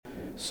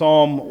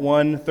Psalm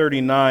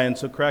 139.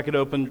 So crack it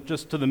open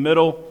just to the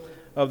middle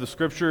of the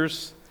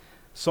scriptures,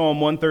 Psalm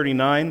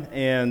 139.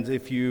 And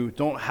if you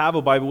don't have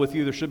a Bible with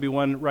you, there should be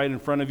one right in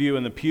front of you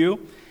in the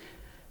pew.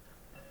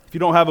 If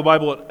you don't have a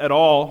Bible at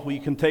all, well, you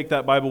can take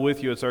that Bible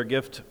with you. It's our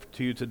gift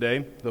to you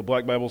today, the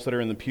black Bibles that are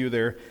in the pew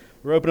there.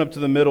 We're open up to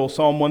the middle,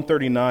 Psalm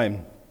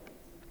 139.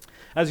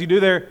 As you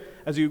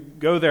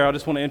go there, I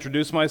just want to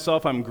introduce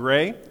myself. I'm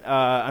Gray.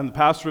 I'm the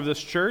pastor of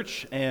this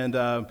church,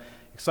 and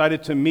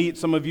excited to meet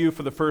some of you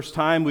for the first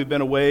time. We've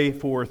been away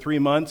for 3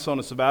 months on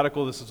a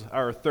sabbatical. This is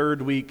our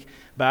third week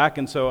back,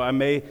 and so I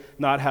may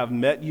not have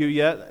met you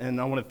yet,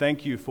 and I want to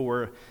thank you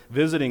for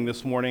visiting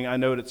this morning. I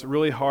know it's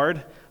really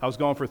hard. I was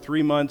gone for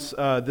 3 months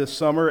this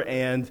summer,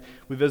 and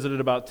we visited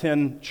about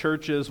 10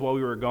 churches while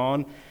we were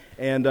gone.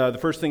 And the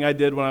first thing I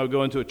did when I would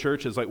go into a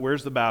church is like,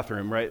 where's the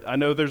bathroom, right? I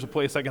know there's a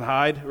place I can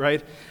hide,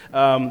 right?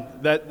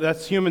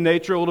 That's human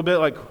nature a little bit,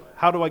 like,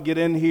 how do I get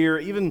in here?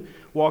 Even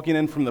walking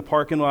in from the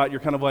parking lot, you're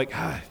kind of like,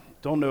 I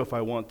don't know if I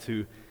want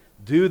to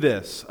do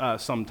this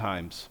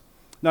sometimes.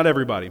 Not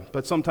everybody,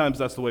 but sometimes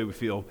that's the way we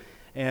feel.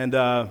 And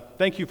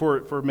thank you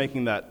for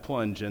making that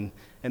plunge and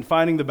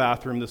finding the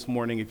bathroom this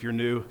morning if you're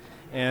new,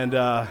 and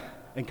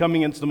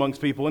coming in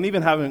amongst people, and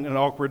even having an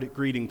awkward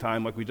greeting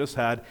time like we just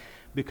had,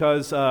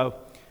 because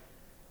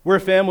we're a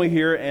family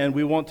here, and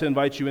we want to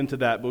invite you into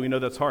that, but we know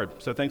that's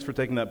hard. So thanks for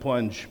taking that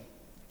plunge.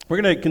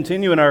 We're going to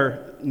continue in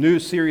our new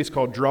series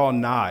called Draw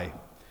Nigh,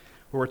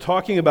 where we're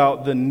talking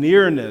about the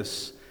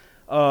nearness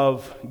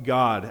of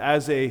God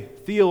as a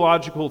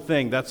theological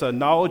thing. That's a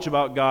knowledge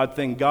about God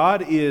thing.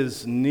 God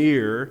is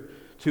near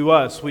to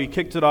us. We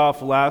kicked it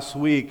off last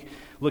week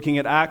looking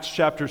at Acts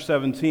chapter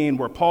 17,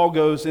 where Paul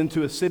goes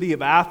into a city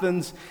of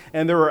Athens,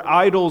 and there are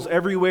idols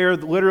everywhere.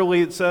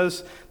 Literally, it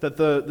says that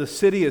the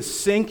city is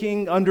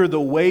sinking under the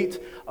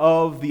weight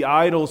of the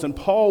idols, and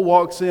Paul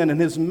walks in,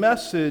 and his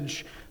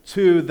message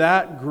to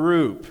that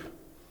group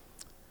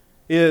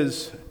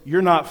is,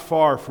 you're not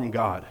far from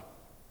God.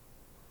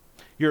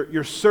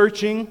 You're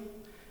searching,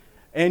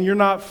 and you're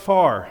not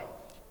far.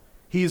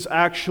 He's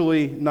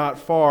actually not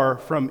far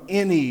from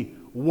any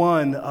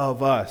one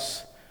of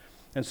us.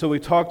 And so we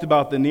talked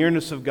about the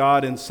nearness of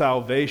God in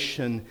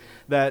salvation,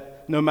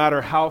 that no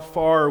matter how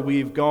far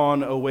we've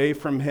gone away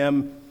from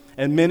Him,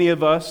 and many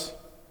of us,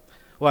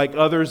 like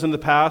others in the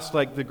past,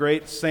 like the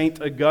great Saint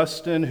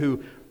Augustine,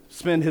 who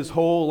spent his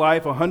whole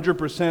life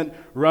 100%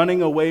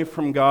 running away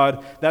from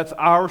God, that's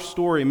our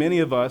story. Many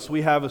of us,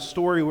 we have a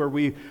story where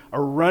we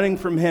are running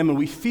from Him, and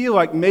we feel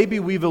like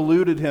maybe we've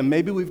eluded Him,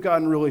 maybe we've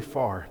gotten really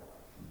far.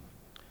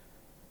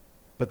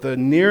 But the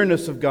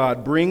nearness of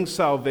God brings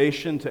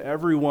salvation to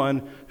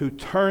everyone who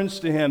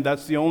turns to Him.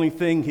 That's the only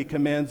thing He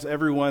commands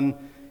everyone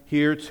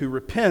here to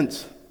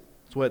repent.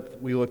 That's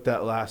what we looked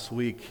at last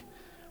week.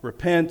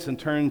 Repent and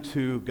turn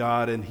to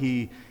God, and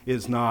He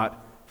is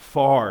not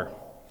far.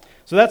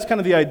 So that's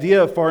kind of the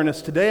idea of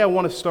farness. Today I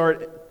want to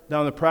start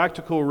down the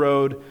practical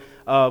road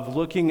of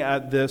looking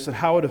at this and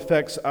how it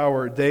affects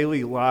our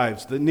daily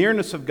lives. The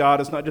nearness of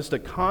God is not just a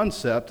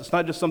concept. It's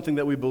not just something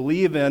that we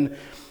believe in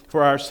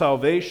for our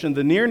salvation.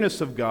 The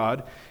nearness of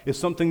God is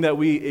something that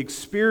we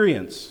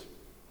experience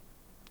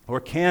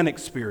or can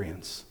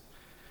experience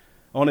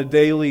on a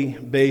daily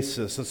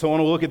basis. And so I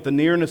want to look at the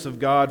nearness of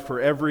God for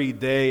every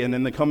day, and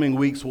in the coming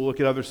weeks we'll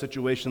look at other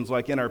situations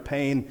like in our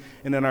pain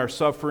and in our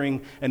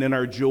suffering and in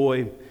our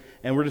joy.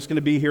 And we're just going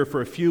to be here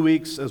for a few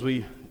weeks as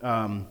we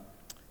kind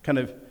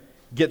of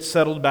get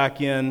settled back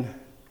in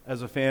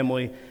as a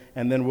family,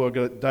 and then we'll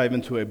go dive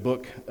into a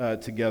book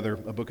together,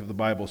 a book of the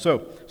Bible.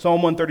 So,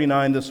 Psalm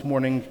 139 this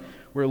morning,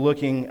 we're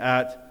looking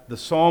at the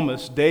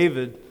psalmist,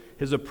 David,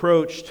 his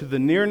approach to the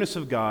nearness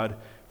of God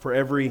for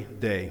every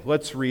day.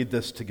 Let's read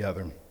this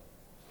together.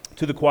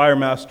 To the choir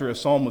master, a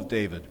psalm of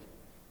David.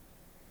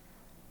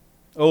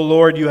 O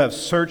Lord, you have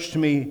searched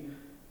me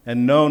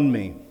and known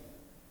me.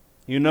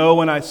 You know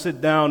when I sit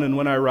down and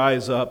when I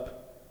rise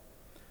up.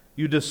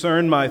 You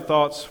discern my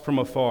thoughts from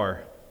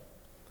afar.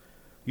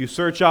 You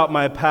search out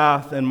my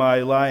path and my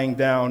lying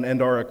down,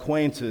 and are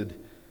acquainted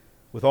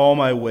with all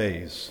my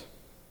ways.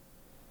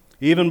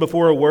 Even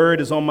before a word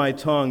is on my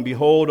tongue,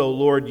 behold, O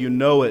Lord, you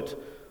know it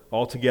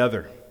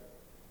altogether.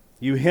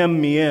 You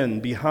hem me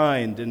in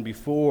behind and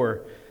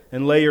before,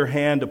 and lay your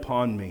hand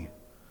upon me.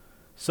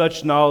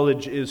 Such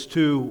knowledge is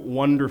too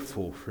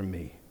wonderful for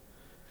me.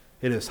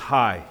 It is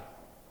high.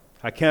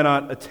 I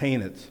cannot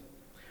attain it.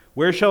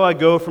 Where shall I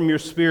go from your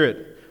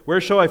spirit?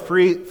 Where shall I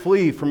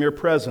flee from your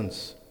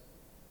presence?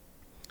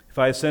 If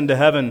I ascend to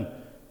heaven,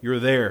 you're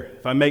there.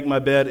 If I make my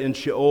bed in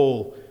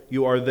Sheol,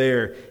 you are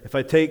there. If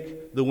I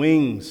take the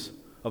wings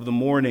of the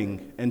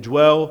morning and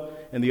dwell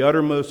in the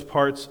uttermost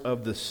parts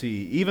of the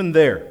sea, even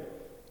there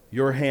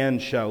your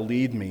hand shall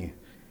lead me,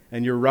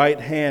 and your right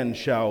hand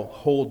shall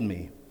hold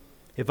me.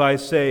 If I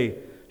say,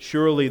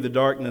 surely the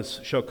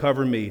darkness shall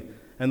cover me,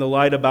 and the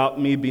light about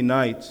me be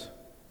night,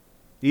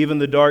 even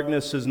the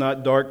darkness is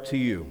not dark to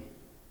you.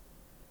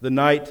 The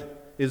night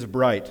is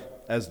bright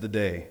as the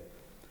day.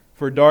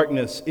 For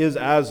darkness is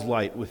as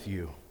light with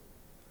you.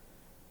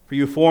 For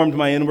you formed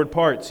my inward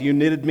parts. You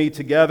knitted me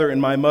together in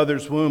my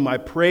mother's womb. I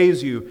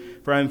praise you,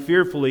 for I am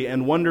fearfully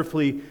and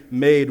wonderfully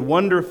made.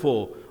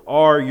 Wonderful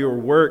are your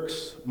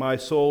works. My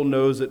soul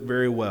knows it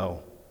very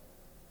well.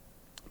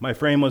 My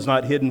frame was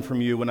not hidden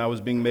from you when I was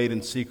being made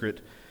in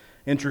secret,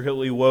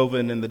 intricately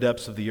woven in the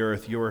depths of the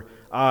earth. Your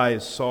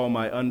eyes saw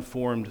my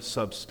unformed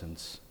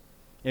substance.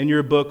 In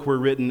your book were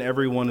written,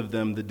 every one of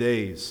them, the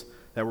days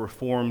that were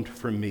formed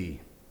for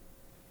me,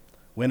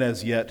 when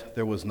as yet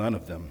there was none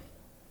of them.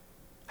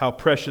 How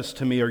precious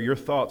to me are your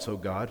thoughts, O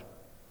God.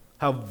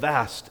 How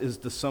vast is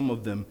the sum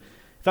of them.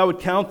 If I would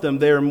count them,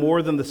 they are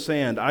more than the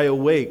sand. I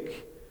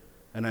awake,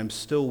 and I'm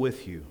still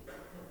with you.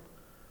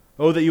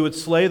 Oh, that you would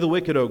slay the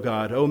wicked, O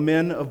God. O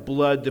men of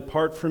blood,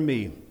 depart from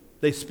me.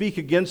 They speak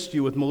against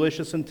you with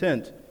malicious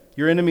intent.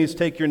 Your enemies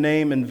take your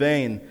name in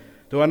vain.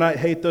 Do I not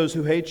hate those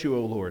who hate you,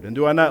 O Lord? And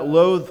do I not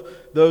loathe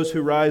those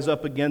who rise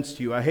up against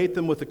you? I hate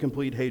them with a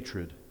complete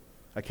hatred.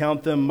 I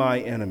count them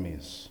my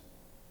enemies.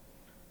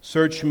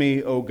 Search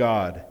me, O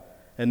God,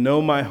 and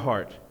know my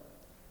heart.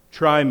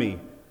 Try me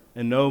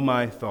and know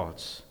my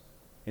thoughts.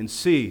 And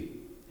see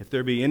if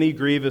there be any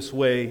grievous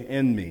way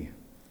in me,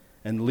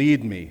 and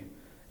lead me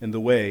in the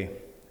way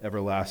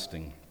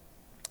everlasting.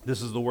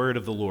 This is the word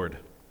of the Lord.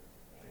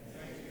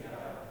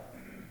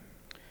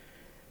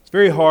 It's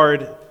very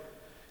hard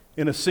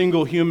in a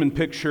single human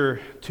picture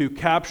to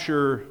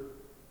capture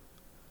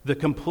the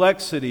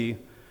complexity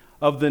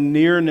of the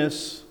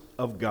nearness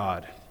of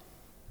God.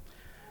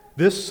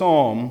 This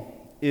psalm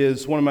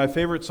is one of my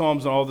favorite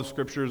psalms in all the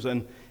scriptures,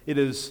 and it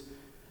is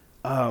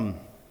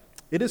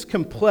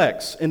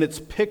complex in its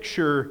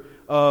picture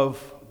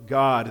of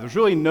God. There's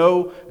really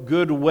no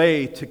good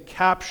way to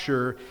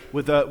capture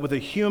with a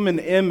human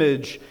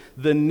image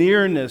the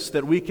nearness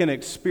that we can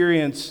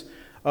experience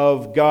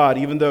of God,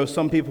 even though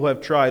some people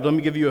have tried. Let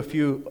me give you a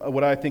few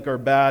what I think are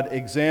bad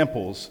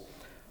examples.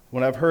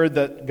 When I've heard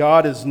that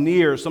God is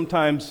near,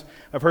 sometimes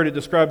I've heard it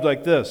described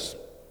like this.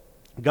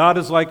 God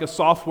is like a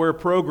software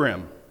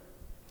program.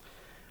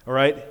 All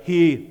right?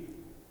 He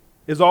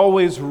is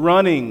always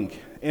running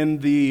in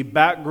the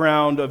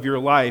background of your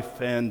life,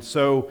 and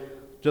so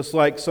just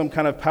like some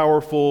kind of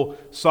powerful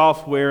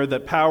software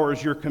that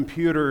powers your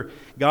computer,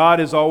 God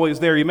is always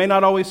there. You may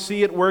not always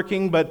see it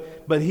working,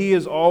 but He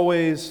is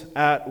always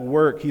at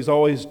work. He's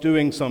always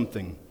doing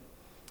something.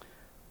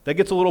 That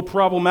gets a little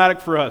problematic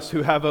for us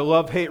who have a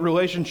love-hate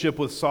relationship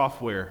with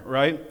software,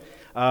 right?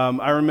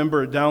 I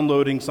remember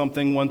downloading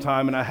something one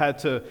time, and I had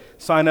to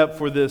sign up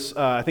for this,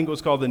 I think it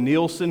was called the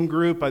Nielsen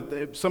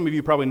Group. Some of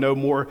you probably know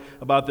more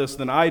about this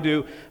than I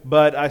do,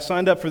 but I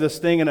signed up for this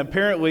thing, and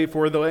apparently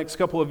for the next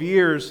couple of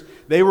years,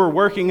 they were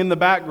working in the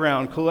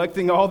background,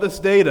 collecting all this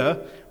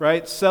data,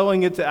 right,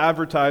 selling it to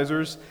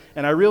advertisers,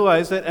 and I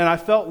realized it, and I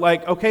felt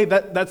like, okay,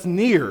 that's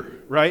near,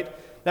 right?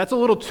 That's a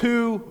little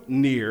too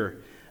near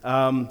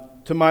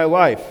to my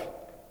life.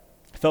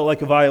 It felt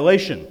like a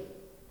violation.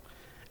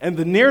 And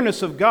the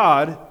nearness of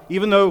God,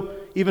 even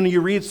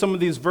you read some of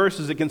these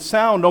verses, it can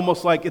sound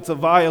almost like it's a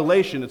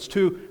violation. It's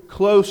too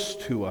close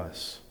to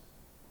us.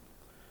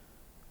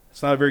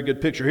 It's not a very good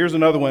picture. Here's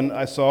another one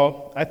I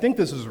saw. I think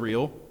this is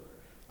real.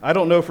 I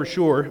don't know for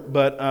sure,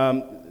 but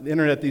the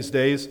internet these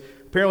days,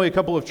 apparently a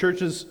couple of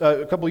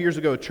years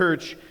ago, a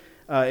church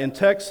in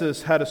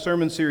Texas had a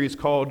sermon series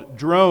called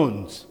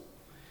Drones.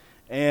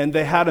 And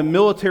they had a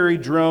military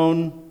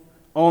drone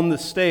on the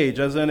stage,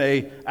 as in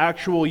a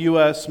actual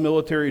U.S.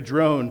 military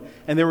drone,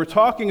 and they were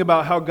talking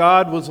about how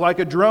God was like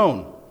a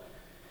drone.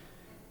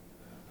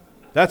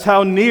 That's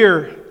how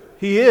near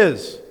He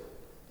is.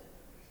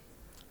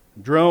 A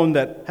drone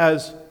that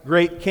has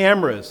great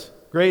cameras,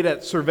 great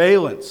at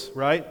surveillance,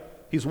 right?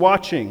 He's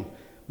watching.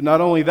 But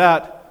not only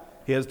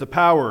that, He has the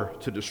power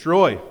to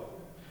destroy.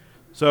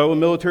 So a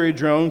military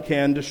drone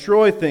can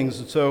destroy things.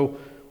 And so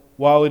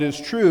while it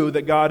is true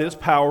that God is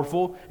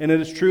powerful, and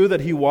it is true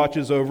that He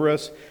watches over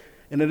us,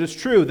 and it is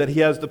true that He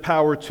has the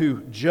power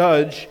to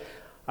judge,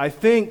 I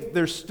think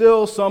there's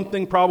still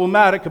something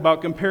problematic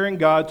about comparing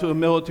God to a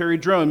military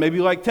drone. Maybe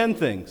like 10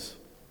 things,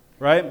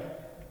 right?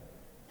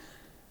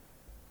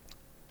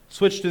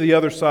 Switch to the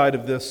other side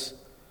of this,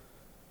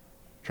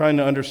 trying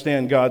to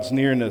understand God's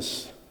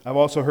nearness. I've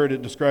also heard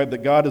it described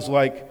that God is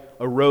like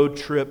a road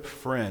trip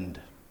friend.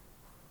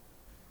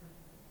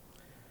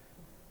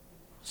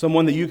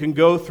 Someone that you can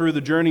go through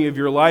the journey of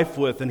your life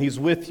with, and He's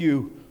with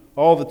you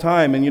all the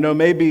time. And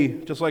maybe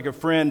just like a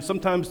friend,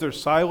 sometimes there's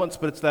silence,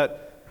 but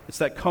it's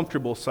that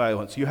comfortable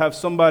silence. You have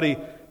somebody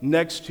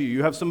next to you.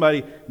 You have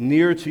somebody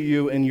near to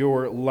you in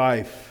your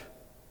life.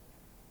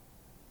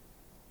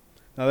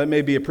 Now that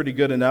may be a pretty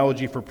good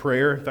analogy for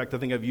prayer. In fact, I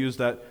think I've used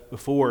that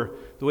before.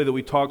 The way that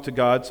we talk to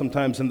God,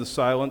 sometimes in the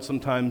silence,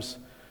 sometimes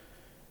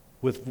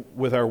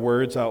with our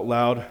words out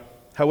loud.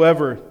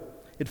 However,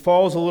 it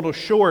falls a little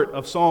short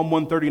of Psalm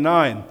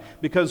 139,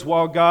 because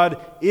while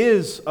God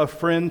is a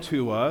friend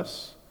to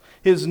us,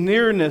 His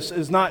nearness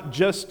is not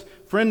just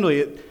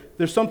friendly.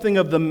 There's something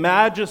of the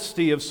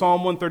majesty of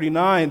Psalm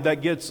 139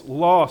 that gets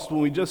lost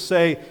when we just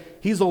say,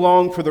 He's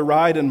along for the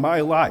ride in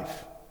my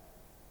life.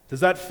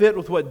 Does that fit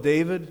with what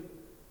David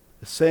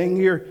is saying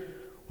here?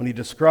 when he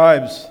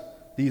describes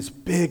these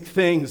big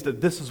things,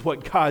 that this is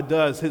what God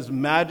does, his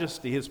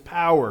majesty, his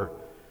power.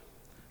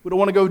 We don't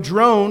want to go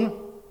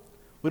drone.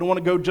 We don't want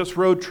to go just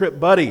road trip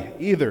buddy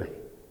either.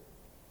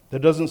 There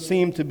doesn't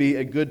seem to be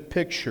a good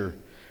picture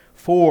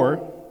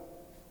for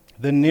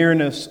the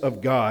nearness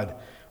of God.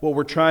 What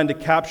we're trying to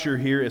capture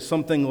here is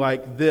something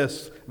like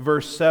this,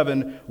 verse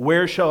 7,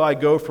 "Where shall I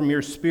go from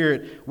your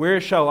spirit? Where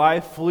shall I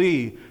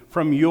flee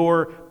from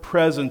your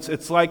presence?"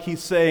 It's like he's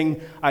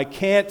saying, I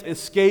can't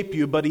escape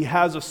you, but he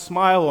has a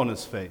smile on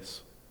his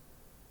face.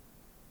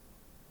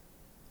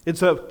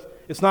 It's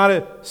not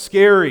a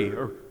scary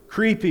or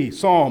creepy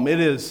psalm. It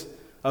is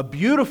a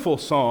beautiful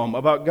psalm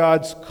about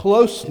God's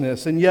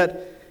closeness, and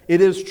yet it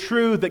is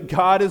true that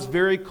God is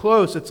very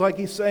close. It's like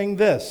he's saying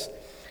this: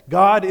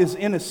 God is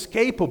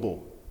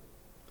inescapable,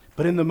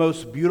 but in the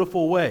most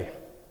beautiful way.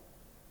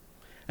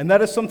 And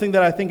that is something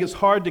that I think is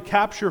hard to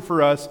capture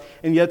for us,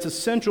 and yet it's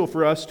essential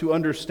for us to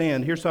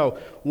understand. Here's how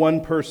one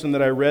person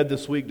that I read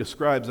this week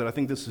describes it. I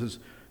think this is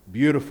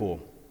beautiful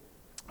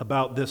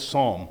about this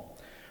psalm.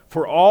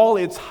 For all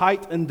its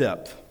height and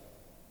depth,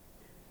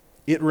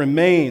 it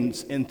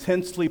remains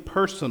intensely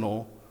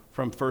personal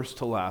from first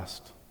to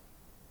last.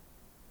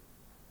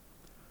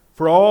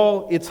 For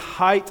all its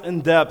height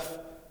and depth,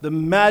 the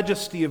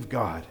majesty of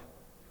God,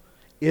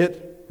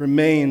 it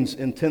remains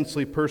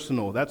intensely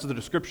personal. That's the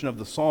description of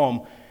the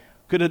psalm.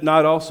 Could it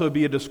not also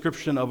be a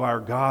description of our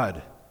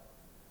God?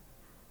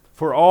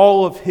 For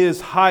all of his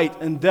height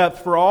and depth,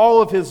 for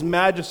all of his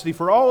majesty,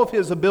 for all of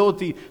his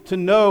ability to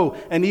know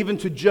and even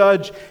to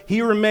judge,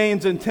 he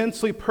remains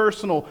intensely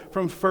personal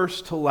from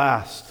first to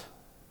last.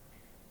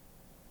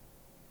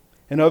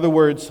 In other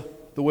words,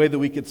 the way that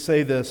we could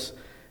say this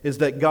is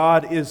that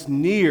God is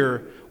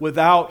near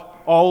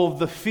without all of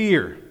the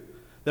fear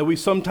that we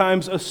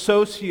sometimes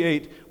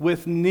associate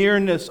with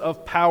nearness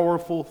of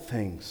powerful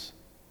things.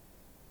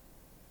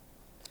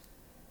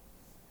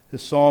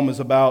 This psalm is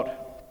about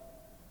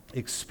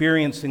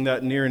experiencing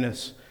that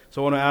nearness.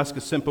 So I want to ask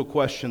a simple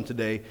question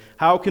today.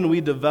 How can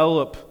we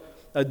develop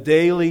a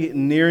daily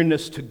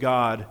nearness to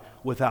God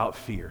without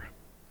fear?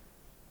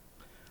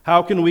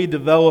 How can we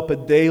develop a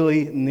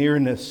daily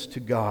nearness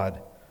to God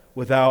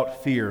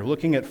without fear?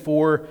 Looking at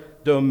 4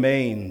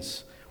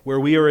 domains where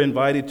we are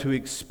invited to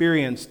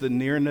experience the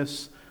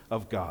nearness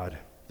of God.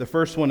 The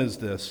first one is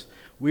this: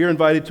 we are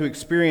invited to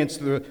experience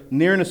the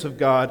nearness of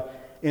God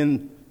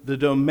in the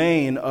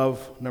domain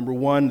of, number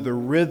 1, the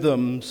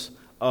rhythms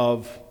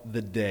of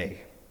the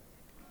day.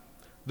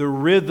 The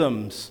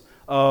rhythms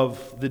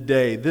of the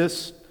day.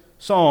 This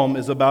psalm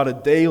is about a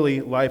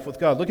daily life with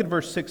God. Look at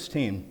verse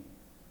 16.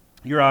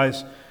 Your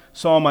eyes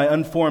saw my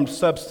unformed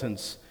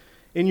substance.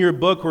 In your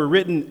book were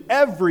written,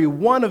 every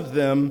one of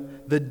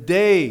them, the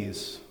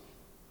days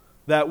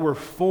that were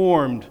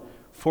formed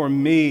for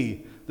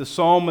me. The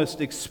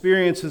psalmist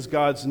experiences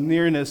God's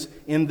nearness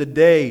in the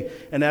day.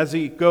 And as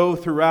he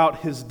goes throughout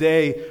his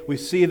day, we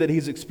see that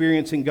he's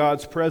experiencing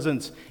God's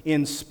presence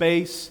in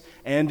space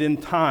and in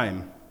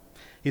time.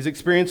 He's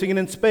experiencing it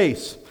in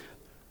space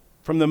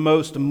from the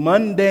most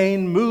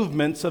mundane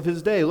movements of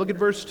his day. Look at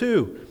verse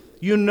 2.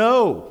 You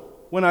know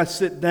when I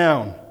sit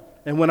down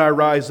and when I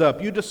rise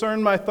up. You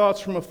discern my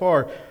thoughts from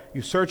afar.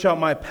 You search out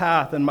my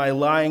path and my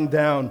lying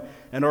down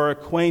and are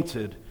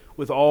acquainted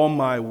with all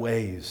my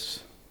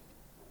ways.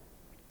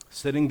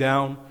 Sitting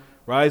down,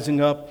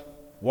 rising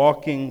up,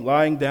 walking,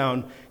 lying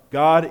down,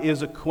 God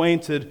is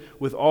acquainted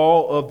with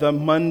all of the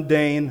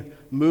mundane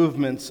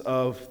movements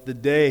of the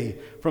day.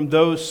 From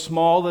those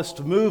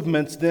smallest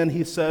movements, then,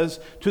 he says,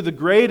 to the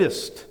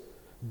greatest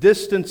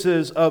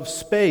distances of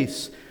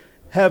space,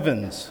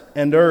 heavens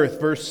and earth.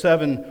 Verse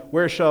 7,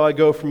 where shall I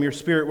go from your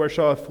spirit? Where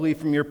shall I flee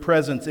from your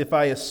presence? If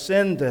I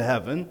ascend to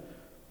heaven,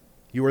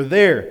 you are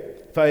there.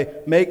 If I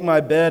make my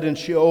bed in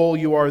Sheol,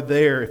 you are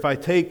there. If I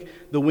take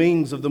the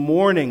wings of the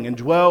morning and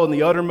dwell in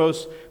the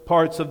uttermost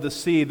parts of the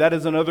sea. That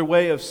is another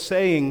way of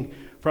saying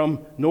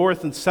from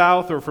north and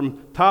south, or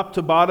from top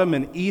to bottom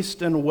and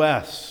east and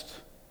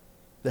west.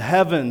 The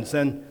heavens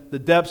and the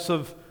depths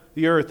of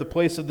the earth, the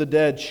place of the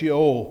dead,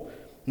 Sheol.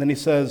 And then he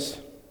says,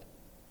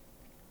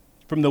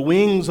 from the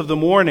wings of the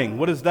morning.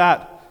 What is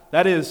that?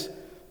 That is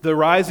the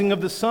rising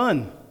of the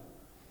sun.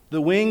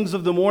 The wings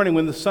of the morning,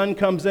 when the sun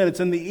comes in, it's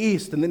in the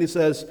east. And then he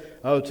says,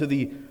 to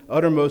the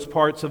uttermost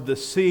parts of the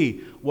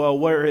sea. Well,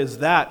 where is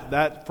that?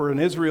 That, for an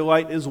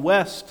Israelite, is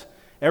west.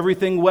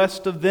 Everything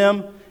west of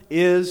them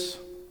is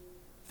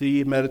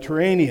the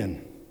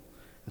Mediterranean.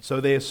 And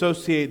so they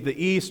associate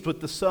the east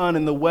with the sun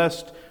and the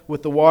west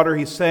with the water.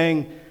 He's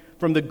saying,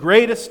 from the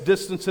greatest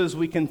distances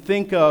we can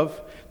think of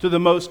to the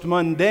most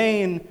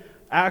mundane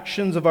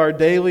actions of our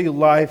daily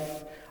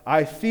life,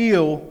 I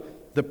feel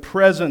the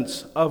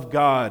presence of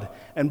God.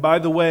 And by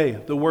the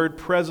way, the word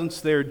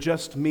presence there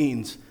just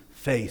means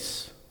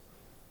face.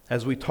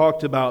 As we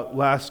talked about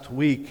last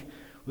week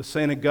with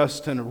St.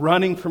 Augustine,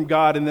 running from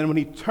God, and then when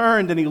he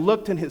turned and he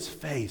looked in his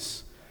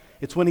face,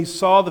 it's when he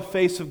saw the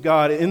face of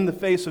God in the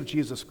face of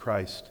Jesus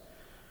Christ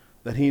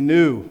that he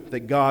knew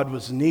that God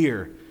was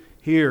near.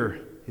 Here,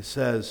 he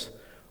says,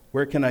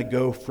 where can I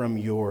go from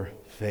your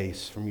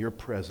face, from your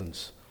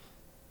presence?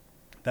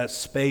 That's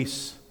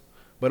space,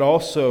 but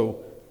also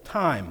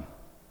time.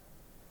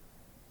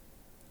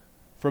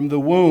 From the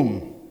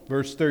womb,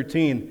 verse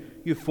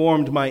 13, you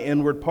formed my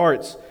inward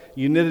parts.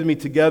 You knitted me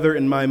together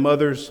in my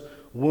mother's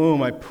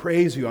womb. I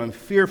praise you. I'm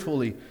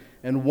fearfully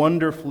and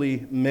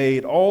wonderfully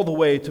made. All the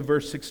way to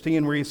verse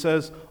 16 where he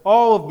says,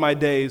 all of my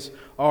days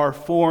are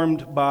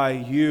formed by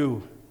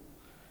you.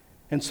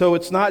 And so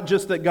it's not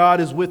just that God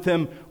is with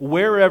him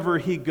wherever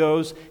he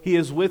goes. He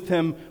is with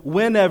him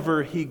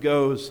whenever he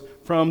goes,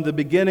 from the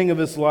beginning of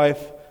his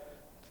life,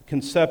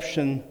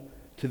 conception,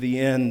 to the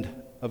end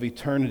of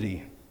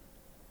eternity.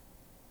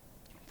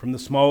 From the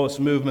smallest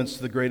movements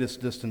to the greatest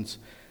distance,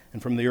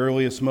 and from the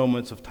earliest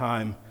moments of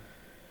time,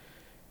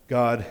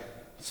 God's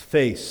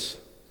face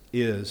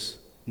is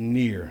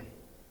near.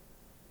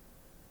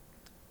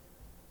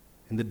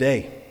 In the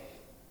day,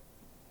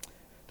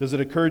 does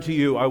it occur to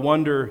you, I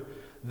wonder,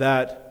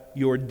 that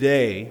your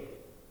day,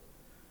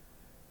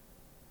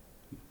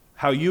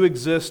 how you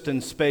exist in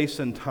space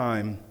and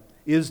time,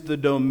 is the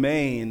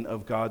domain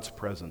of God's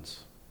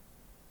presence?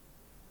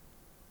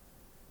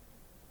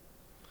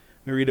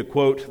 Let me read a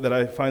quote that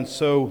I find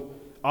so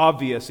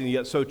obvious and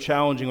yet so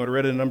challenging. I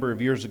read it a number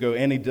of years ago.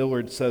 Annie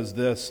Dillard says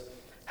this: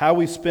 how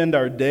we spend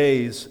our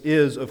days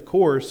is, of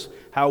course,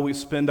 how we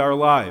spend our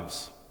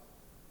lives.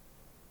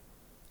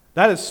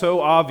 That is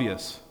so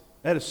obvious.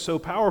 That is so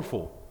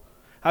powerful.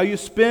 How you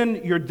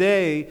spend your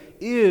day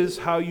is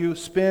how you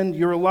spend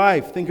your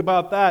life. Think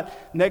about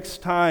that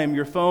next time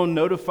your phone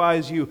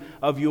notifies you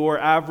of your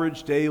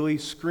average daily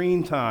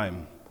screen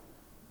time.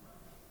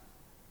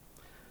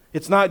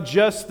 It's not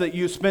just that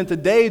you spent a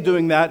day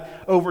doing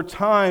that. Over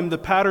time, the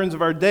patterns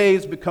of our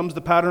days becomes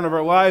the pattern of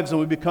our lives, and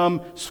we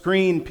become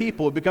screen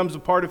people. It becomes a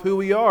part of who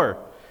we are.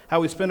 How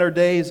we spend our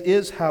days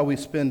is how we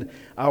spend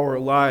our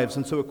lives.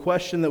 And so a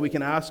question that we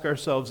can ask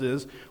ourselves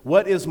is,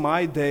 what is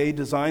my day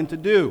designed to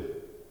do?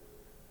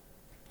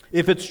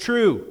 If it's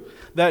true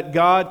that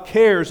God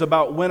cares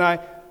about when I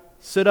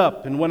sit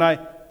up and when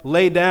I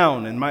lay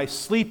down, and my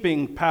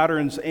sleeping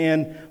patterns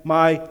and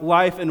my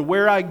life and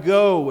where I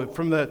go,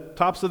 from the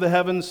tops of the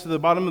heavens to the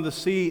bottom of the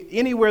sea,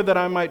 anywhere that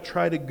I might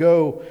try to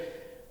go,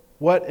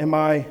 what am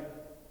I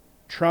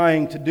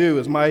trying to do?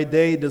 Is my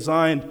day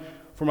designed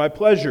for my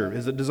pleasure?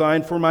 Is it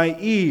designed for my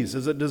ease?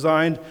 Is it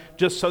designed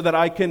just so that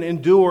I can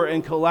endure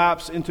and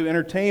collapse into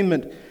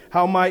entertainment?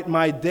 How might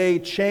my day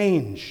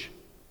change?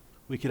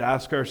 We could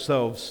ask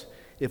ourselves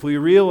if we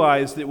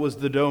realized it was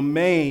the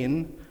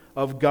domain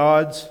of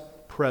God's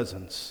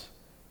presence.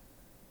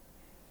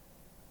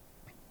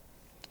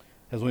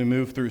 As we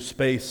move through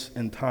space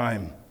and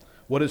time,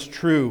 what is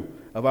true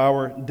of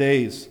our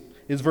days?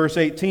 Is verse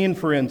 18,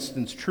 for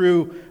instance,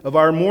 true of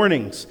our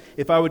mornings?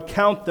 If I would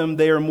count them,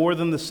 they are more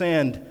than the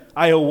sand.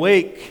 I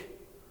awake,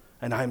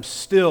 and I'm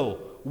still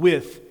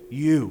with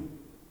you.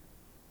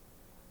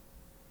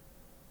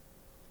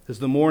 Is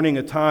the morning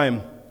a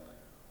time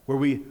where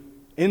we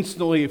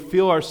instantly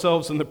feel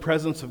ourselves in the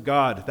presence of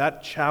God?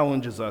 That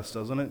challenges us,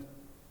 doesn't it?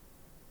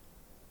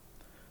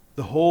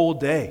 The whole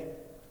day,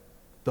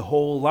 the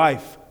whole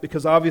life.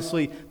 Because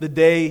obviously the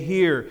day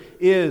here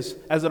is,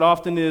 as it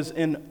often is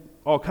in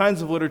all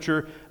kinds of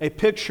literature, a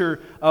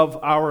picture of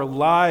our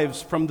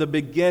lives from the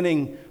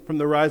beginning, from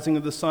the rising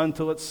of the sun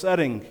till its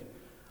setting.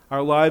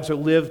 Our lives are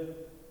lived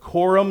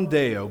coram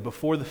Deo,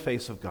 before the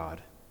face of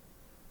God.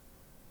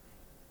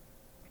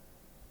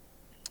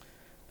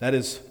 That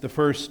is the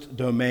first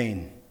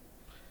domain,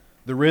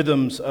 the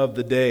rhythms of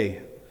the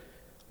day.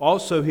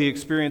 Also, he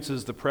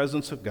experiences the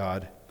presence of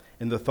God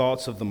in the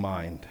thoughts of the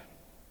mind.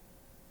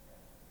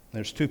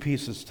 There's two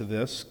pieces to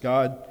this.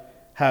 God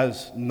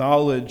has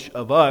knowledge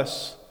of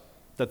us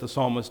that the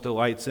psalmist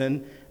delights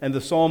in, and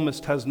the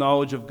psalmist has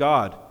knowledge of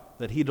God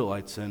that he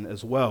delights in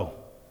as well.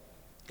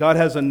 God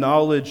has a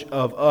knowledge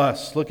of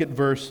us. Look at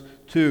verse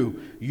 2.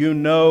 You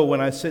know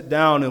when I sit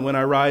down and when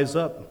I rise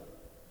up.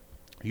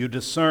 You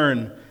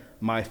discern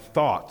my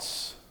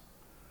thoughts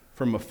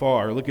from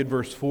afar. Look at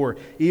verse 4.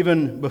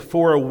 Even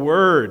before a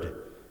word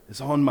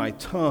is on my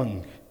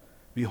tongue,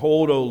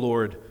 behold, O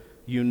Lord,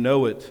 you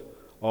know it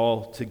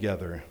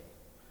altogether.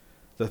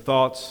 The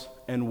thoughts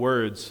and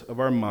words of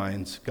our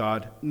minds,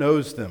 God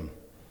knows them.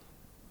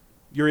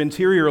 Your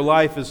interior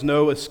life is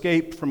no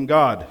escape from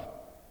God.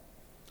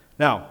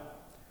 Now,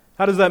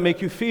 how does that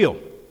make you feel?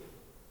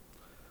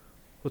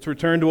 Let's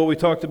return to what we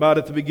talked about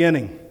at the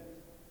beginning.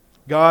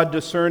 God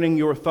discerning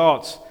your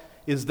thoughts.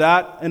 Is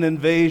that an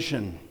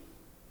invasion?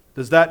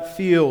 Does that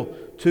feel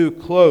too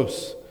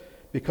close?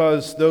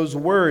 Because those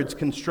words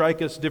can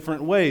strike us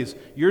different ways.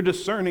 You're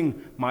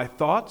discerning my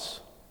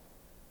thoughts?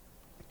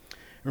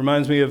 It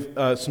reminds me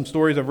of some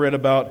stories I've read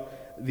about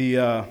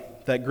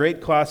that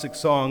great classic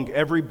song,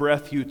 Every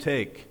Breath You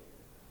Take.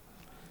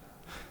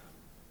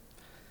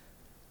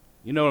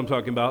 You know what I'm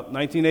talking about.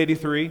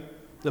 1983,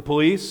 The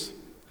Police.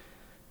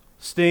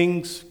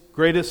 Sting's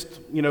greatest,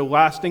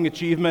 lasting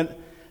achievement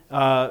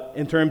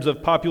in terms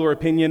of popular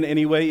opinion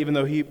anyway, even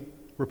though he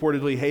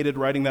reportedly hated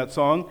writing that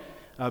song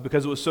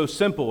because it was so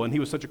simple, and he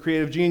was such a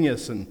creative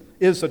genius and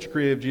is such a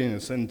creative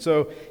genius. And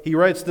so he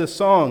writes this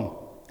song,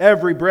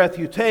 Every Breath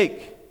You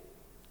Take.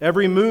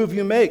 Every move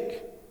you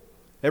make,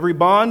 every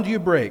bond you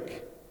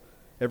break,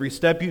 every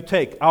step you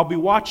take, I'll be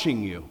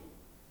watching you.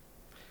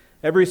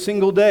 Every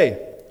single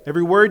day,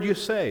 every word you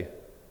say,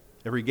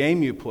 every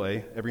game you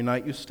play, every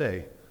night you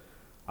stay,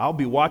 I'll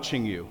be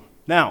watching you.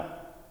 Now,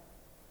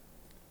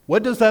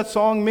 what does that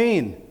song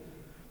mean?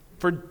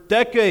 For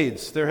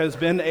decades, there has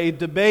been a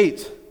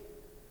debate.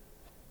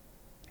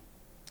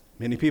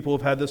 Many people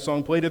have had this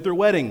song played at their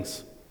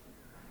weddings.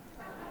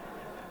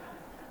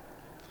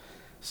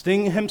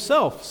 Sting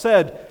himself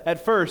said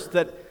at first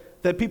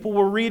that people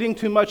were reading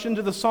too much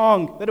into the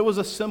song, that it was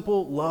a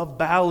simple love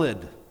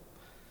ballad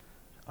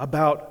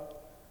about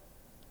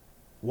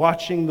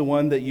watching the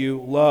one that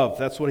you love.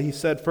 That's what he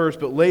said first,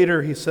 but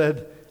later he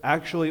said,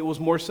 actually, it was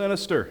more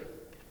sinister.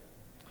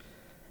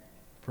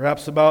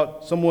 Perhaps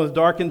about someone with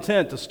dark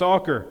intent, a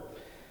stalker.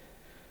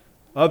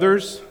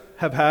 Others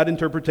have had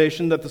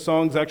interpretation that the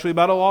song's actually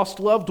about a lost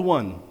loved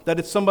one, that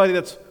it's somebody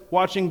that's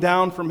watching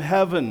down from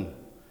heaven.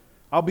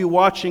 I'll be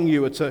watching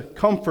you. It's a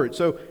comfort.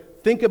 So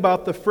think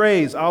about the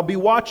phrase, I'll be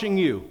watching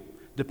you.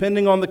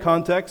 Depending on the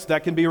context,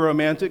 that can be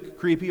romantic,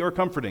 creepy, or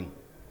comforting.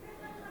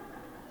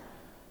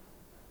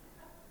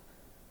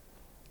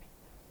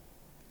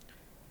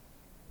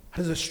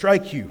 How does it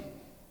strike you?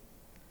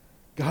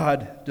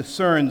 God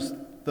discerns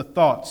the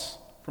thoughts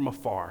from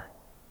afar.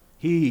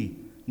 He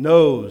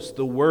knows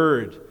the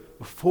word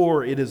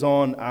before it is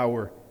on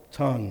our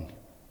tongue.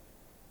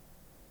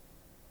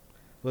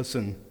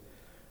 Listen,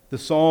 the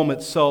psalm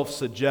itself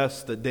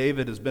suggests that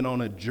David has been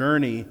on a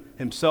journey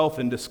himself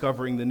in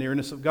discovering the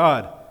nearness of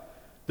God.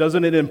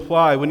 Doesn't it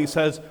imply when he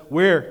says,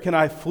 "Where can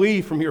I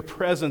flee from your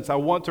presence? I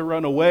want to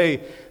run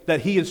away,"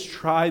 that he has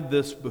tried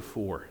this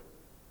before?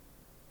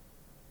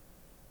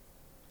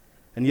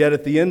 And yet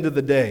at the end of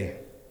the day,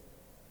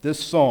 this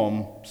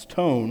psalm's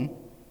tone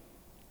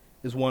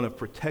is one of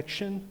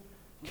protection,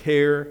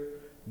 care,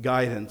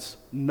 guidance,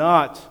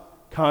 not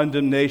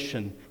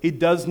condemnation. He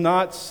does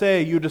not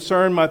say, "You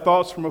discern my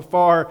thoughts from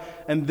afar,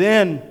 and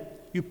then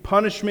you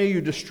punish me,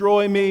 you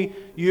destroy me,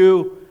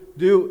 you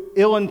do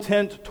ill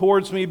intent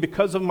towards me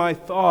because of my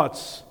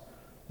thoughts."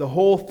 The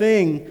whole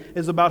thing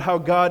is about how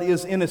God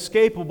is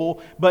inescapable,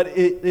 but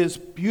it is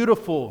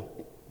beautiful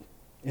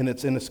in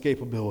its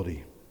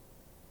inescapability.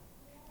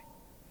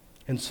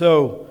 And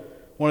so,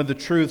 one of the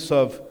truths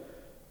that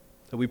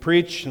we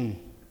preach and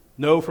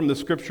know from the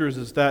Scriptures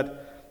is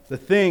that the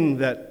thing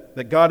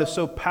that God is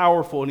so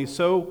powerful and He's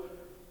so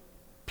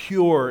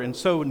pure and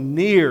so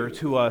near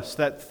to us,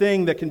 that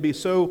thing that can be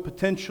so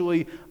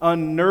potentially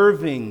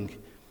unnerving,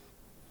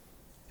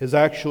 is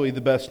actually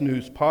the best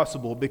news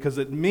possible, because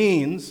it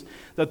means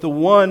that the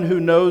one who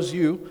knows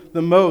you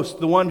the most,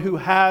 the one who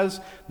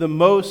has the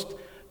most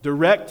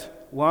direct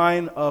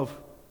line of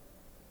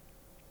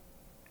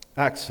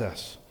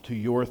access to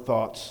your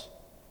thoughts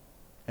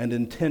and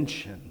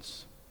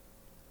intentions,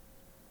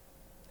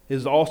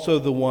 is also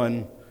the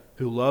one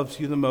who loves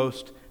you the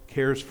most,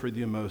 cares for you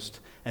the most,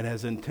 and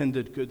has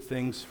intended good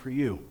things for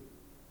you.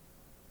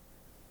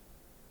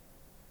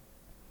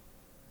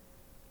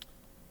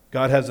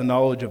 God has a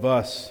knowledge of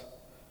us,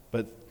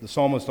 but the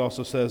psalmist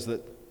also says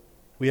that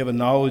we have a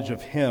knowledge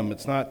of Him.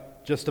 It's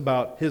not just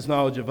about His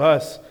knowledge of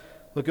us.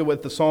 Look at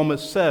what the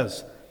psalmist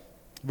says.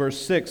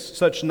 Verse 6,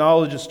 "Such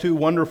knowledge is too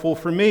wonderful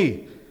for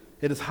me.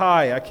 It is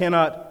high, I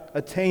cannot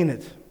attain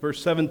it."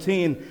 Verse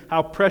 17,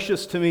 "How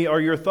precious to me are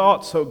your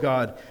thoughts, O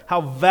God.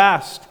 How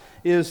vast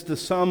is the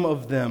sum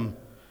of them."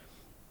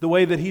 The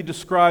way that he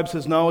describes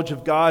his knowledge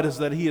of God is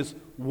that He is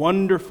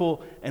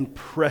wonderful and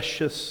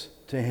precious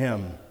to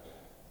him.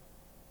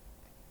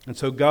 And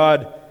so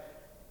God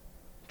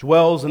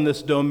dwells in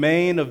this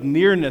domain of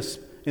nearness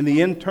in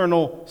the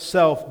internal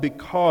self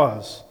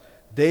because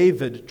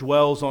David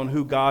dwells on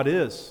who God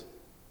is.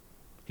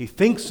 He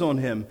thinks on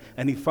Him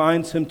and he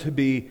finds Him to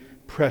be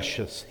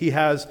precious. He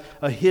has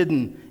a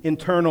hidden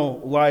internal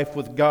life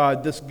with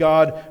God, this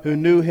God who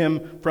knew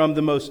him from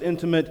the most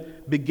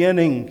intimate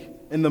beginning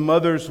in the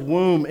mother's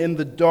womb, in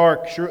the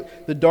dark. Sure,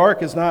 the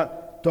dark is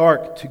not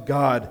dark to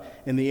God.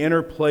 In the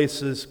inner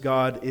places,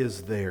 God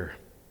is there.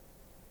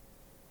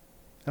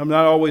 I'm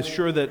not always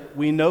sure that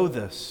we know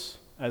this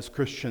as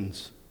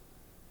Christians,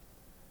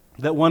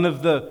 that one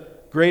of the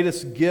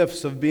greatest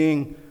gifts of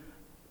being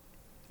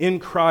in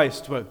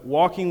Christ,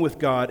 walking with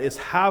God, is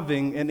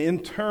having an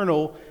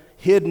internal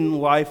hidden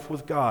life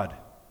with God.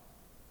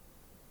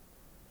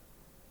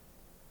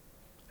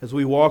 As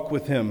we walk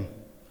with Him,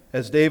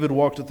 as David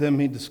walked with Him,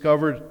 he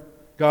discovered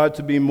God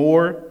to be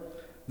more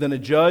than a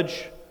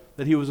judge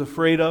that he was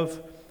afraid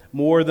of,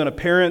 more than a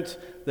parent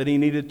that he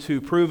needed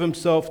to prove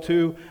himself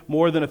to,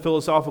 more than a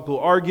philosophical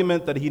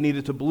argument that he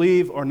needed to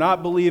believe or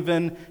not believe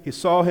in. He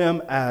saw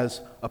Him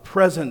as a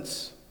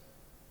presence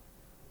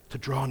to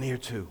draw near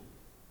to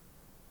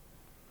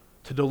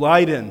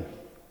delight in,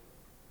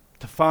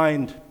 to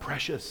find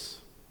precious.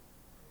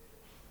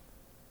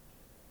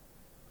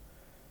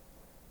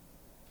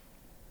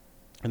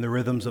 In the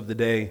rhythms of the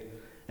day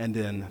and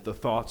in the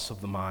thoughts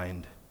of the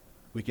mind,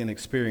 we can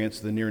experience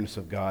the nearness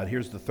of God.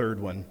 Here's the third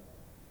one: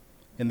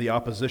 in the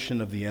opposition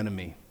of the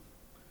enemy.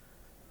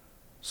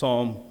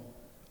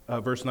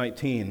 verse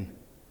 19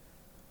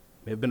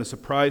 may have been a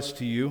surprise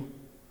to you.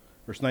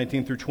 Verse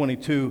 19 through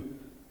 22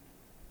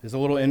 is a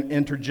little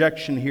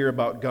interjection here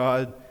about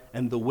God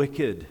and the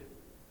wicked,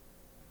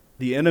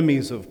 the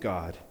enemies of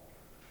God.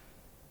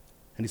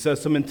 And he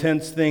says some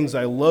intense things.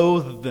 I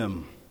loathe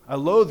them. I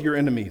loathe your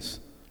enemies.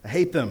 I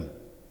hate them.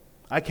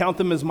 I count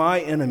them as my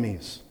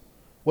enemies.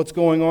 What's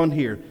going on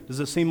here? Does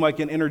it seem like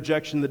an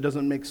interjection that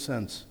doesn't make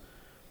sense?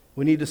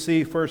 We need to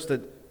see first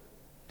that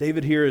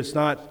David here is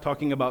not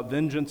talking about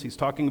vengeance. He's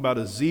talking about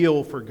a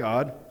zeal for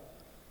God.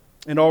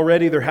 And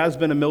already there has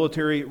been a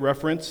military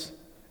reference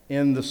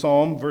in the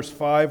psalm, verse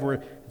 5, where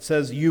it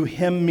says, you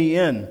hem me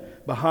in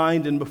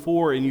behind and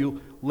before, and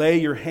you lay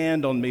your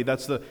hand on me.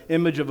 That's the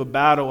image of a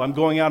battle. I'm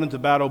going out into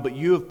battle, but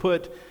you have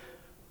put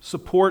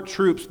support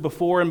troops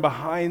before and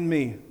behind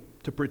me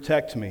to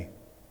protect me.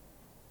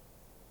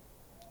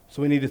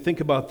 So we need to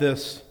think about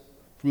this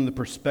from the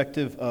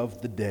perspective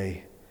of the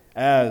day.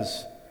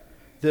 As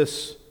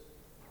this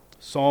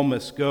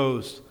psalmist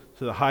goes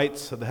to the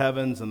heights of the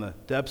heavens and the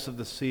depths of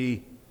the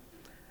sea,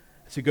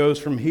 as he goes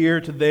from here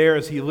to there,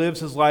 as he lives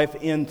his life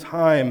in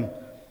time,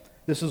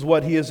 this is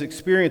what he is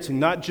experiencing.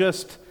 Not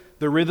just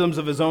the rhythms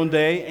of his own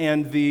day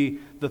and the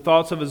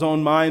thoughts of his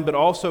own mind, but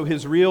also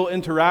his real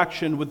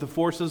interaction with the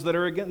forces that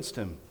are against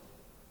him.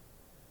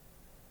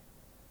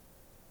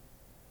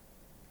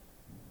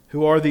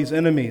 Who are these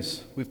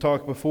enemies? We've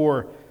talked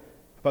before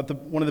about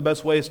one of the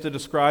best ways to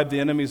describe the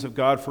enemies of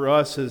God for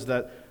us is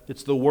that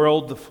it's the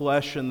world, the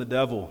flesh, and the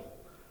devil.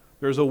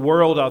 There's a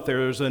world out there.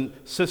 There's a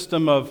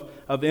system of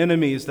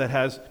enemies that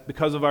has,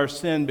 because of our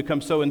sin, become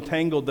so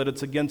entangled that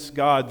it's against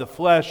God. The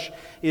flesh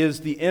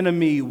is the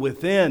enemy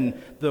within,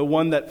 the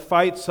one that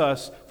fights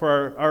us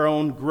for our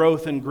own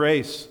growth and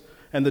grace.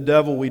 And the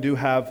devil, we do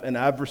have an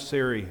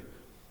adversary,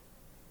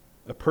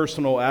 a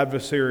personal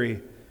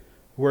adversary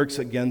who works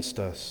against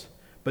us.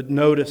 But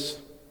notice,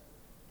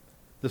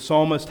 the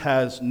psalmist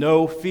has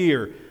no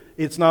fear.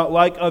 It's not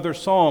like other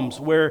psalms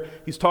where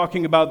he's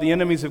talking about the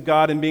enemies of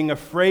God and being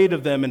afraid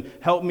of them and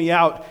help me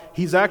out.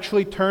 He's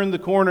actually turned the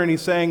corner and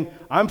he's saying,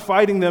 I'm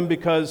fighting them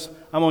because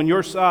I'm on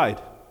your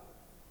side.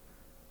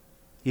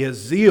 He has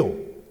zeal.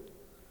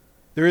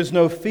 There is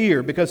no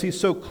fear because he's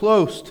so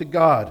close to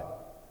God.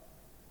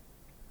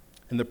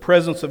 And the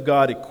presence of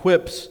God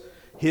equips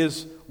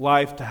his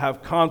life to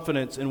have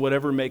confidence in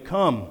whatever may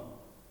come.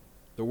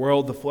 The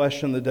world, the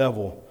flesh, and the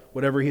devil,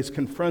 whatever he's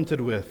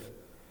confronted with.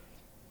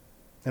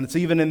 And it's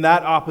even in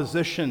that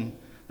opposition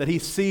that he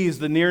sees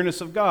the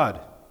nearness of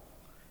God.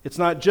 It's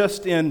not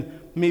just in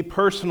me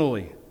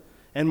personally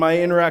and my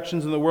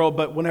interactions in the world,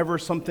 but whenever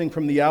something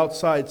from the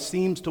outside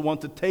seems to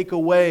want to take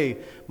away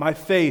my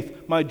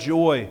faith, my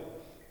joy.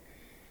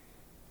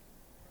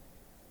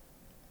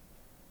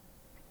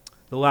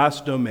 The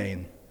last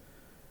domain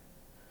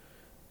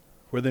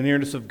where the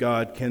nearness of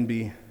God can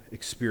be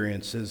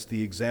experienced is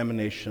the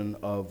examination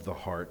of the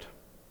heart.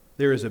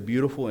 There is a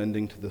beautiful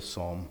ending to this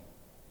psalm.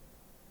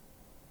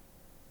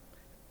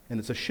 And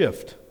it's a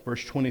shift.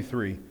 Verse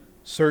 23,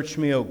 search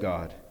me, O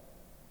God,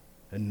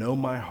 and know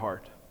my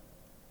heart.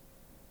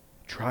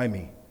 Try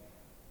me,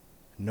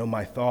 and know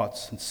my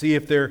thoughts, and see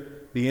if there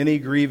be any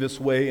grievous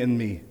way in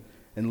me,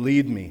 and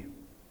lead me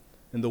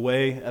in the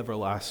way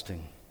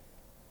everlasting.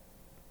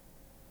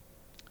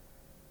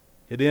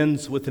 It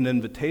ends with an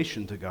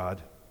invitation to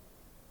God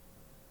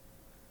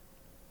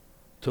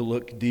to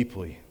look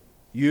deeply.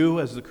 You,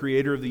 as the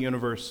creator of the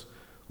universe,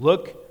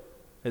 look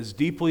as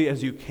deeply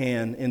as you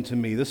can into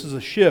me. This is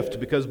a shift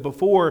because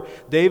before,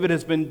 David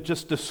has been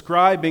just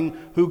describing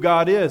who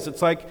God is.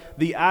 It's like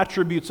the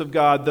attributes of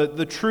God,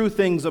 the true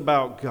things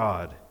about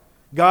God.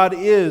 God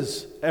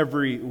is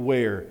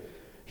everywhere.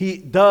 He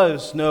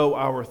does know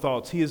our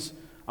thoughts. He is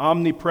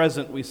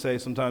omnipresent, we say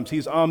sometimes.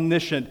 He's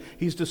omniscient.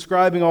 He's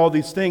describing all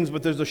these things,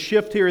 but there's a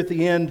shift here at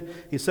the end.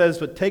 He says,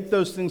 but take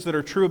those things that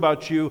are true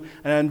about you,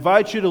 and I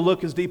invite you to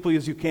look as deeply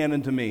as you can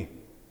into me.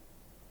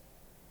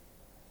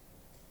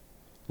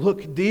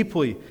 Look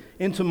deeply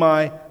into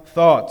my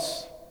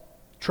thoughts.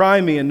 Try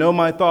me and know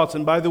my thoughts.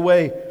 And by the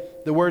way,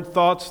 the word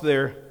thoughts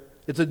there,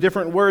 it's a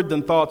different word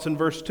than thoughts in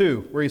verse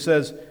 2, where he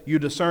says, you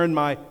discern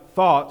my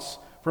thoughts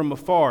from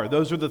afar.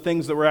 Those are the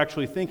things that we're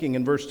actually thinking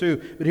in verse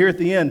 2. But here at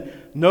the end,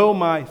 know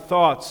my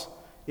thoughts.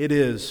 It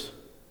is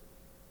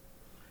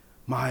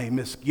my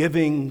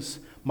misgivings,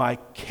 my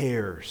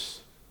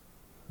cares,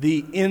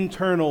 the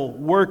internal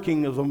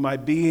working of my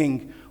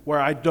being where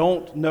I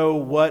don't know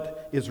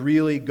what is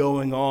really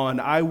going on.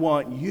 I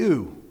want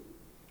you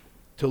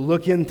to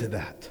look into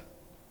that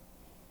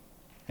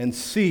and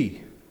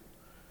see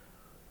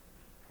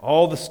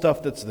all the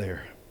stuff that's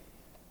there.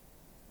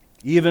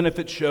 Even if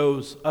it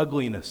shows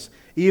ugliness,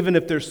 even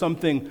if there's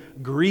something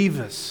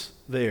grievous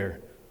there,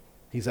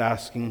 he's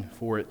asking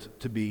for it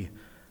to be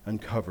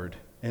uncovered.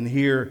 And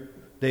here,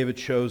 David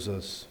shows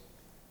us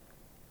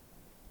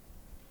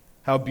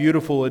how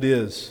beautiful it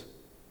is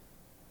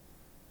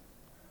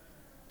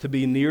to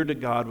be near to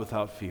God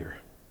without fear.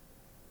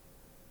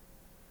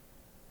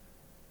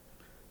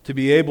 To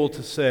be able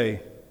to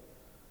say,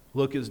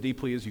 look as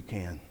deeply as you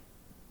can.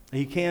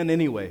 And you can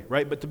anyway,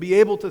 right? But to be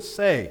able to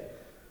say,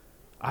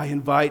 I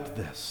invite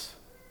this.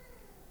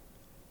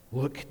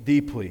 Look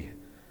deeply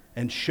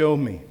and show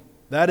me.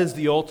 That is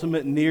the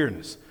ultimate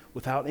nearness,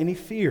 without any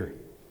fear.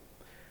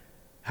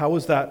 How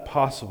is that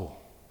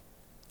possible?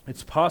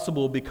 It's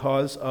possible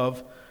because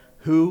of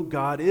who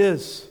God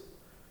is.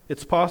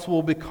 It's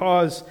possible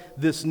because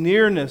this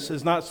nearness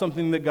is not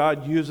something that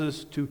God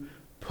uses to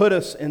put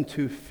us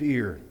into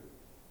fear.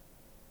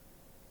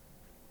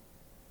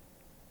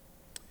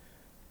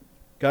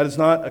 God is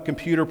not a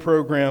computer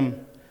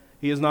program.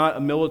 He is not a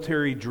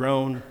military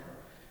drone.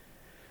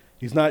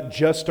 He's not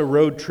just a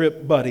road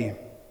trip buddy.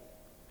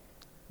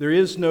 There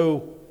is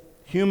no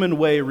human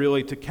way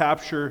really to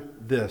capture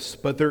this,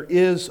 but there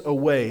is a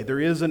way. There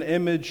is an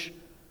image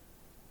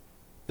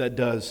that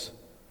does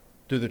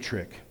do the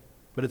trick.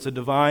 But it's a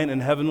divine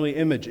and heavenly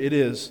image. It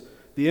is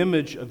the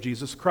image of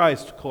Jesus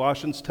Christ.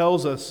 Colossians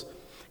tells us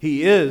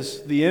He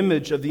is the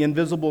image of the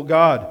invisible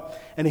God.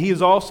 And He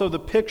is also the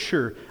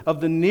picture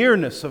of the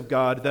nearness of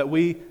God that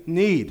we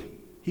need.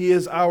 He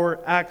is our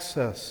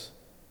access.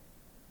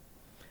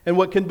 And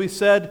what can be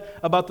said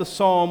about the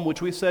psalm,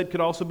 which we said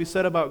could also be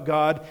said about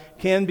God,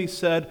 can be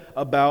said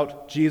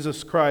about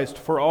Jesus Christ.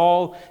 For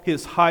all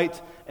His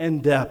height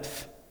and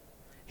depth,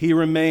 He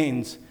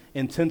remains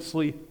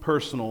intensely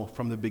personal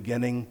from the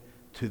beginning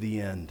to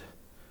the end.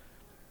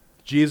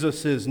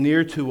 Jesus is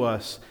near to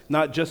us,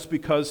 not just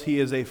because He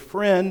is a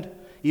friend,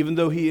 even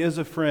though He is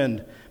a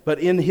friend, but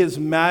in His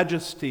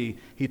majesty,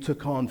 He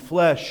took on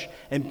flesh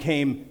and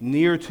came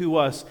near to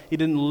us. He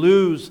didn't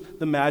lose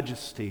the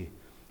majesty,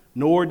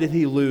 nor did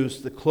He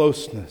lose the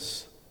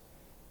closeness.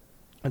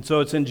 And so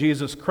it's in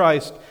Jesus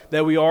Christ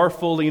that we are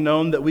fully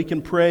known, that we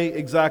can pray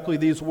exactly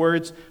these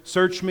words: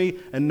 search me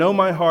and know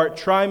my heart,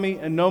 try me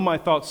and know my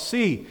thoughts,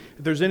 see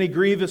if there's any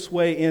grievous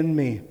way in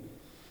me.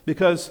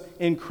 Because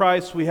in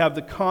Christ we have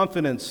the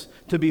confidence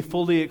to be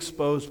fully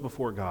exposed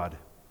before God,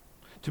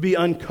 to be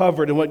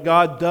uncovered. And what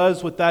God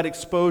does with that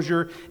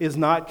exposure is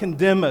not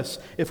condemn us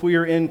if we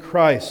are in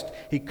Christ.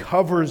 He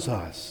covers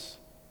us.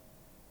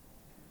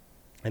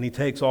 And He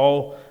takes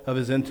all of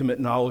His intimate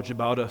knowledge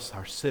about us,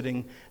 our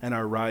sitting and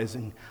our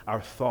rising,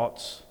 our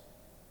thoughts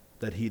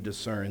that He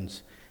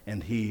discerns,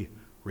 and He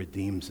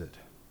redeems it.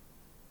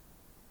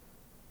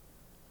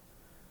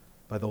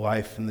 By the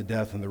life and the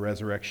death and the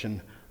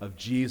resurrection of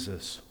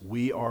Jesus,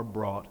 we are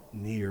brought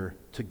near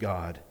to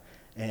God,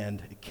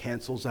 and it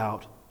cancels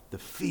out the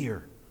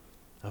fear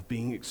of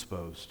being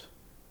exposed.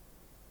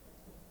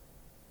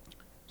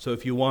 So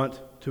if you want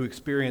to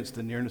experience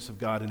the nearness of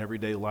God in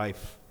everyday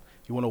life,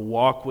 if you want to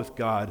walk with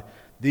God,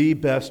 the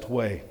best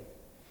way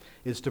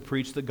is to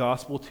preach the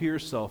gospel to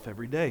yourself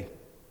every day.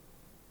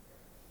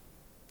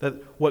 That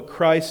what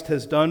Christ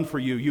has done for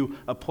you, you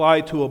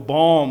apply to a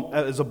balm,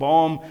 as a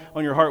balm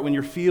on your heart when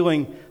you're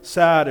feeling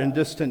sad and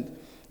distant.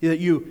 That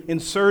you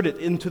insert it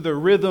into the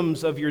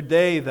rhythms of your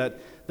day,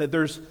 that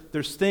there's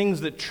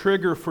things that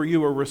trigger for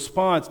you a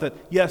response that,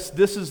 yes,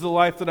 this is the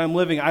life that I'm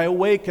living. I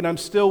awake and I'm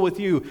still with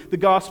you. The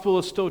gospel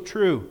is still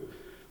true.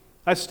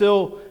 I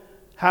still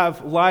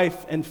have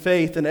life and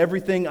faith and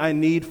everything I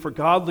need for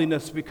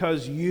godliness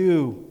because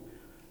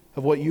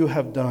of what you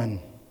have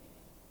done.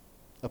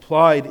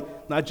 Applied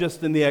not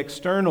just in the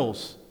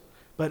externals,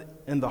 but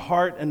in the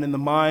heart and in the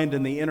mind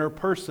and the inner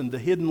person, the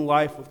hidden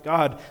life with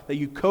God, that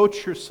you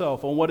coach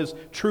yourself on what is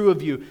true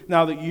of you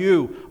now that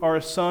you are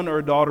a son or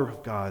a daughter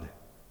of God.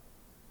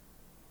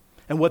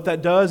 And what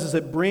that does is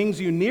it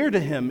brings you near to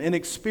Him in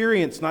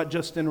experience, not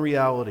just in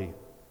reality.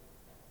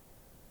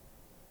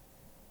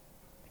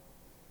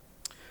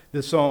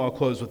 This psalm, I'll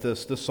close with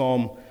this. This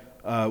psalm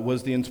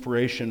was the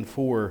inspiration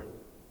for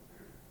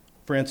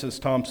Francis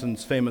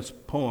Thompson's famous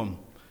poem,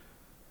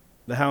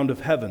 The Hound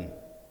of Heaven.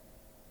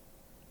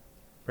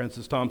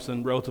 Francis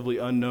Thompson, relatively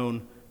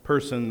unknown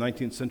person,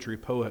 19th century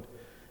poet.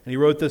 And he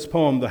wrote this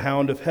poem, The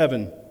Hound of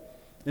Heaven,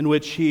 in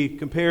which he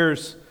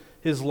compares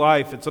his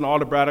life, it's an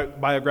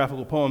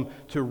autobiographical poem,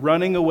 to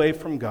running away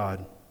from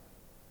God.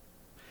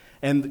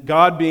 And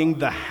God being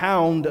the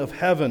hound of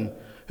heaven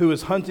who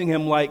is hunting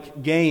him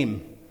like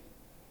game.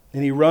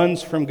 And he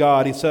runs from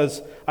God. He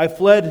says, I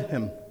fled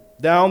Him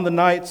down the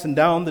nights and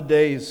down the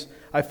days.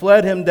 I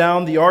fled Him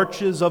down the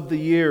arches of the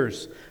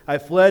years. I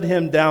fled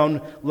Him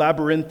down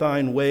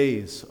labyrinthine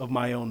ways of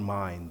my own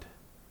mind.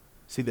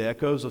 See the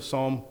echoes of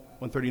Psalm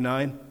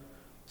 139?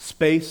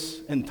 Space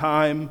and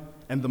time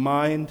and the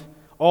mind,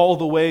 all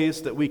the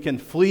ways that we can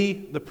flee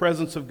the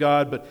presence of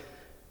God, but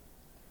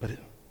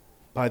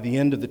by the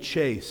end of the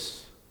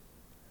chase,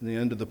 in the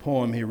end of the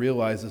poem, he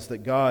realizes that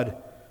God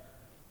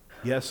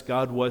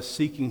was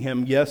seeking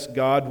him. Yes,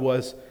 God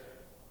was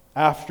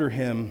after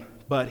him,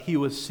 but He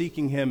was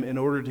seeking him in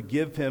order to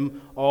give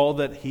him all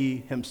that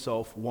he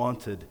himself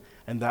wanted,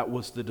 and that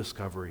was the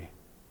discovery.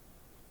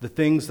 The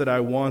things that I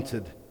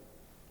wanted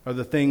are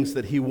the things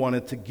that He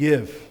wanted to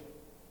give.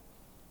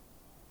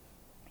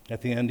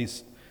 At the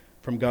end,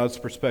 from God's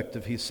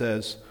perspective, He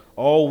says,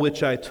 all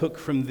which I took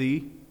from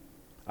thee,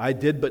 I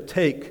did but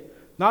take,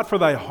 not for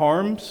thy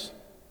harms,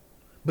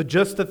 but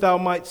just that thou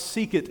might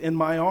seek it in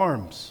my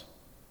arms.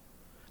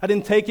 I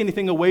didn't take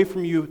anything away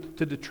from you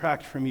to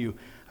detract from you.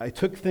 I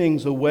took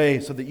things away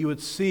so that you would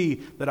see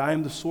that I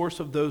am the source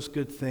of those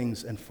good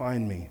things and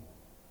find me.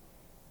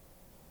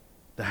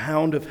 The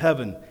hound of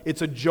heaven.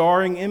 It's a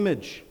jarring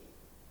image.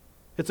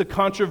 It's a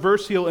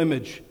controversial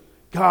image.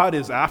 God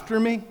is after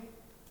me?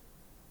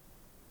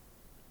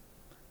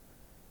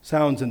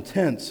 Sounds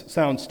intense,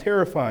 sounds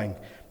terrifying.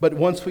 But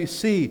once we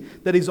see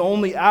that he's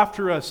only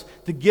after us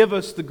to give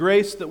us the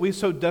grace that we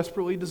so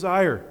desperately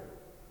desire,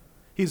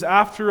 he's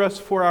after us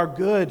for our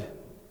good.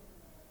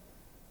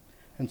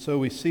 And so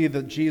we see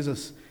that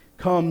Jesus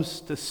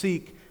comes to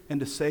seek and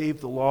to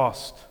save the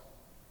lost.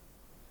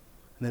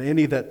 And that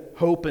any that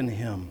hope in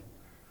him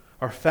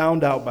are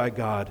found out by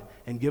God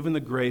and given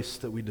the grace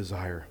that we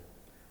desire.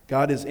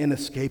 God is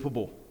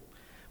inescapable,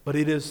 but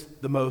it is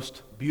the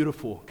most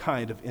beautiful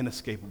kind of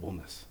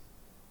inescapableness.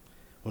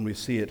 When we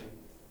see it,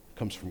 it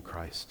comes from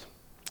Christ.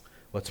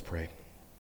 Let's pray.